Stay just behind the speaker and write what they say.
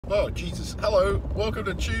Oh, Jesus. Hello, welcome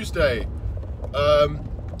to Tuesday.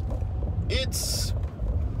 It's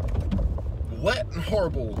wet and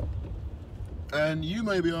horrible. And you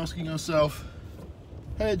may be asking yourself,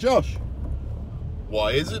 hey Josh,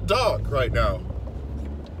 why is it dark right now?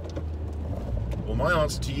 Well, my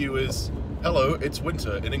answer to you is, hello, it's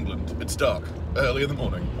winter in England. It's dark, early in the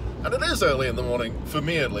morning. And it is early in the morning, for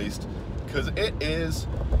me at least, because it is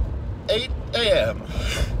 8 AM.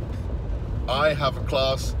 I have a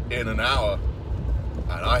class in an hour,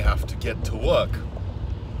 and I have to get to work.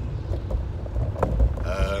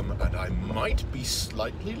 And I might be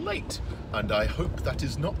slightly late, and I hope that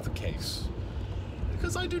is not the case.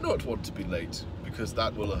 Because I do not want to be late, because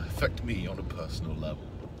that will affect me on a personal level.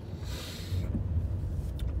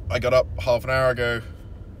 I got up half an hour ago,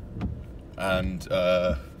 and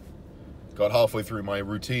got halfway through my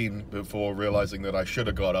routine before realizing that I should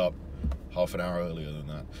have got up half an hour earlier than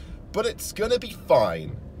that. But it's gonna be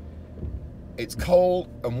fine. It's cold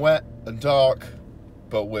and wet and dark,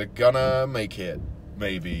 but we're gonna make it.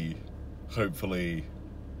 Maybe. Hopefully.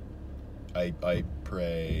 I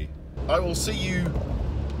pray. I will see you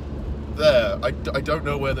there. I don't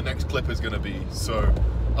know where the next clip is gonna be, so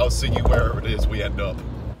I'll see you wherever it is we end up.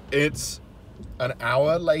 It's an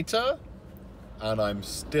hour later, and I'm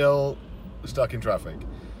still stuck in traffic.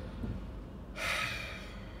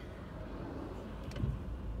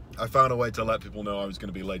 I found a way to let people know I was going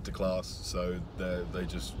to be late to class, so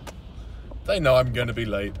they know I'm going to be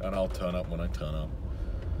late, and I'll turn up when I turn up.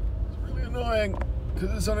 It's really annoying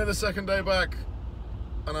because it's only the second day back,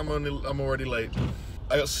 and I'm already late.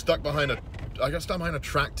 I got stuck behind a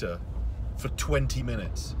tractor for 20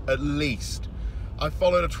 minutes at least. I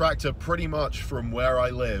followed a tractor pretty much from where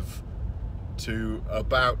I live to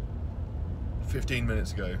about 15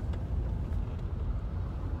 minutes ago.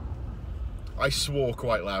 I swore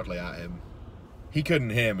quite loudly at him. He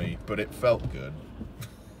couldn't hear me, but it felt good.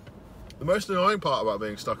 The most annoying part about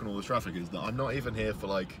being stuck in all the traffic is that I'm not even here for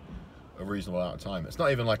like a reasonable amount of time. It's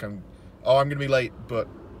not even like I'm gonna be late, but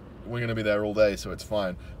we're gonna be there all day, so it's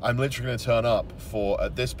fine. I'm literally gonna turn up for,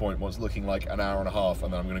 at this point, what's looking like an hour and a half,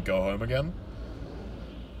 and then I'm gonna go home again.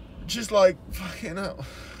 Just like, fucking hell.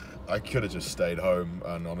 I could have just stayed home,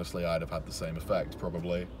 and honestly, I'd have had the same effect,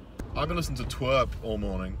 probably. I've been listening to Twerp all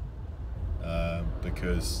morning.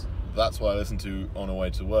 Because that's what I listen to on the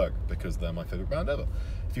way to work, because they're my favourite band ever.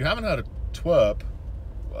 If you haven't heard of Twerp,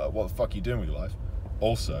 what the fuck are you doing with your life?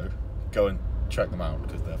 Also, go and check them out,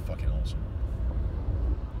 because they're fucking awesome.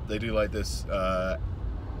 They do like this kind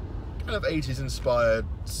of 80s inspired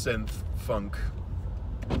synth funk.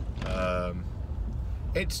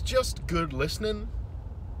 It's just good listening.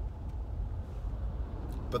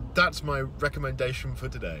 But that's my recommendation for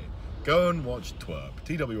today. Go and watch Twerp,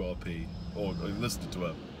 TWRP, or listen to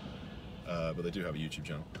Twerp, but they do have a YouTube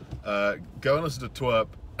channel. Go and listen to Twerp,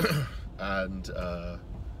 and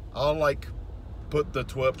I'll like put the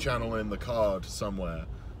Twerp channel in the card somewhere,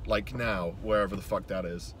 like now, wherever the fuck that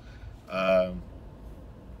is. And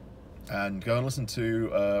go and listen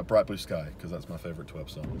to Bright Blue Sky, because that's my favourite Twerp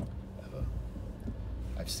song ever.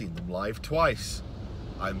 I've seen them live twice.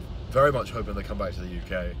 I'm very much hoping they come back to the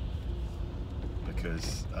UK,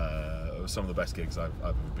 because it was some of the best gigs I've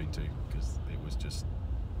ever been to, because it was just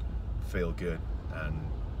feel good and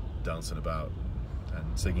dancing about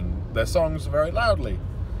and singing their songs very loudly.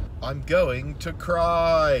 I'm going to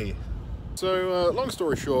cry. So, long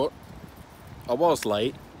story short, I was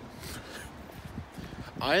late.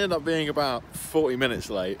 I ended up being about 40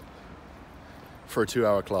 minutes late for a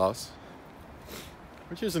 2-hour class,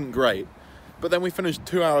 which isn't great. But then we finished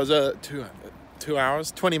 2 hours,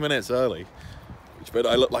 20 minutes early, which meant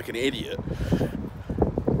I looked like an idiot.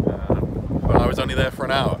 But I was only there for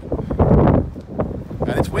an hour.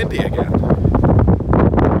 And it's windy again.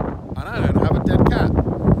 And I don't have a dead cat.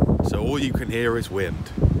 So all you can hear is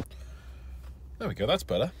wind. There we go, that's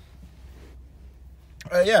better.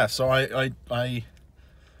 Yeah, so I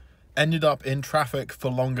ended up in traffic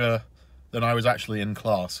for longer than I was actually in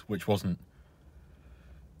class, which wasn't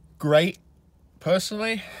great,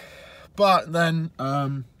 personally. But then,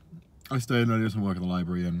 I stayed and I did some work at the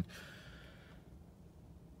library, and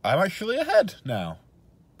I'm actually ahead now,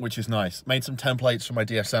 which is nice. Made some templates for my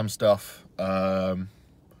DSM stuff.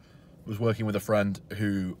 Was working with a friend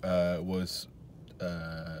who was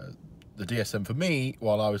the DSM for me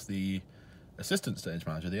while I was the assistant stage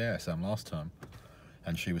manager, the ASM, last term.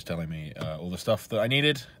 And she was telling me all the stuff that I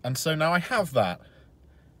needed, and so now I have that,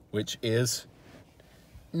 which is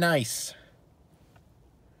nice.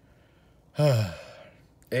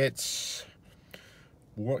 It's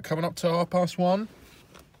coming up to 1:30.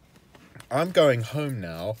 I'm going home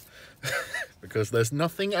now because there's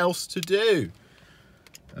nothing else to do.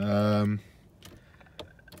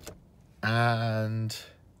 And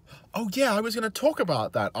oh yeah, I was going to talk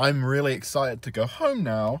about that. I'm really excited to go home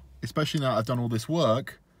now, especially now I've done all this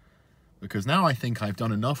work, because now I think I've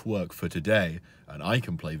done enough work for today and I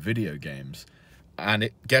can play video games.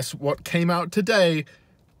 And guess what came out today?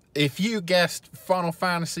 If you guessed Final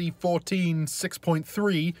Fantasy XIV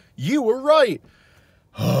 6.3, you were right.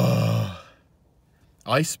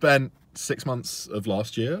 I spent 6 months of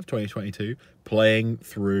last year, of 2022, playing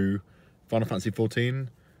through Final Fantasy XIV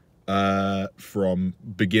from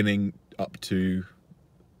beginning up to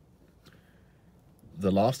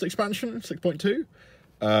the last expansion, 6.2.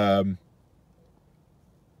 And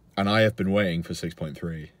I have been waiting for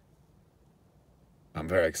 6.3. I'm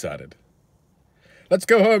very excited. Let's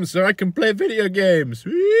go home so I can play video games.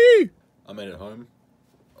 Whee! I made it home.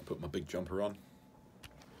 I put my big jumper on.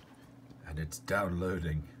 And it's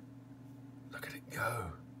downloading. Look at it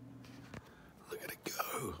go. Look at it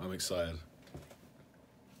go. I'm excited.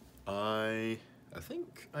 I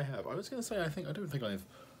think I have. I was going to say I don't think I've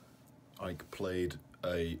like played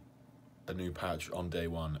a new patch on day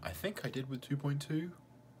one. I think I did with 2.2.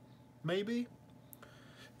 Maybe.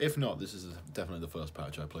 If not, this is definitely the first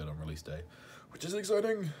patch I played on release day, which is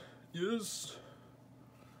exciting. Yes.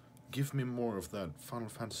 Give me more of that Final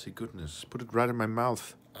Fantasy goodness. Put it right in my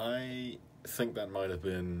mouth. I think that might have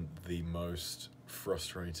been the most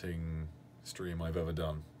frustrating stream I've ever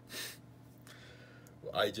done.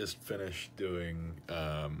 I just finished doing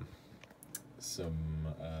some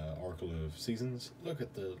Oracle of Seasons. Look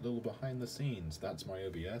at the little behind the scenes. That's my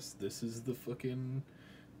OBS. This is the fucking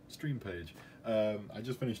stream page. I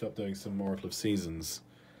just finished up doing some Oracle of Seasons,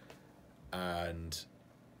 and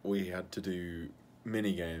we had to do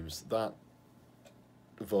mini games. That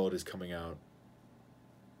VOD is coming out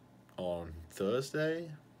on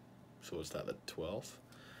Thursday, so what's that, the 12th?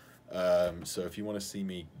 So if you want to see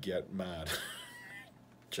me get mad,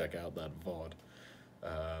 check out that VOD.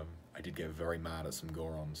 I did get very mad at some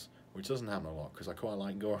Gorons, which doesn't happen a lot because I quite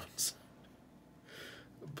like Gorons.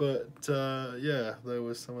 But yeah, there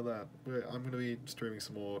was some of that. I'm going to be streaming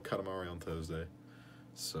some more Katamari on Thursday.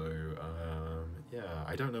 So yeah,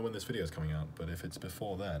 I don't know when this video is coming out, but if it's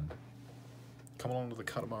before then, come along to the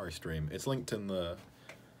Katamari stream. It's linked in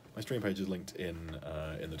my stream page is linked in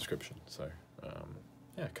the description. So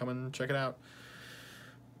yeah, come and check it out.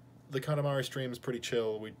 The Katamari stream is pretty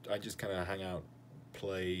chill. I just kind of hang out,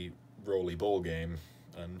 play Rolly Ball Game,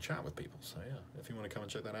 and chat with people. So yeah, if you want to come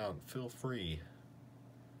and check that out, feel free.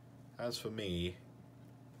 As for me,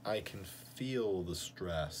 I can feel the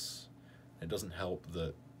stress. It doesn't help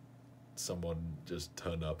that someone just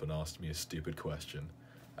turned up and asked me a stupid question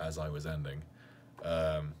as I was ending.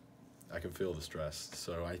 I can feel the stress,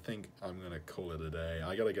 so I think I'm going to call it a day.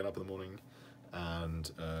 I got to get up in the morning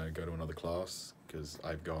and go to another class, because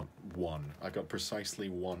I've got precisely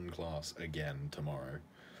one class again tomorrow.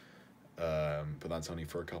 But that's only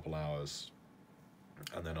for a couple hours,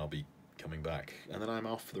 and then I'll be coming back, and then I'm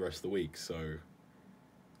off for the rest of the week. So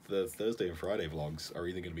the Thursday and Friday vlogs are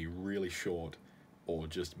either going to be really short or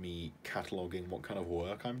just me cataloging what kind of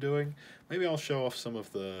work I'm doing. Maybe I'll show off some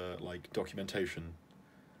of the like documentation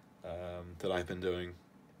that I've been doing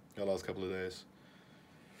the last couple of days.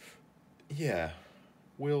 Yeah,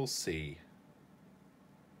 we'll see.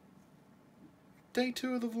 Day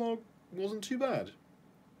 2 of the vlog wasn't too bad.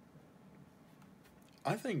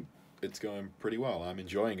 I think it's going pretty well. I'm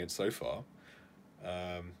enjoying it so far.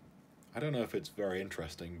 I don't know if it's very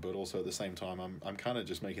interesting, but also at the same time, I'm kind of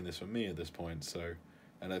just making this for me at this point. So,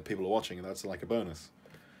 and if people are watching, that's like a bonus.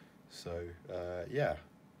 So, yeah.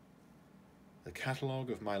 The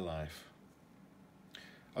catalogue of my life.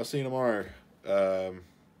 I'll see you tomorrow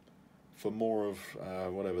for more of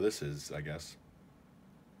whatever this is, I guess.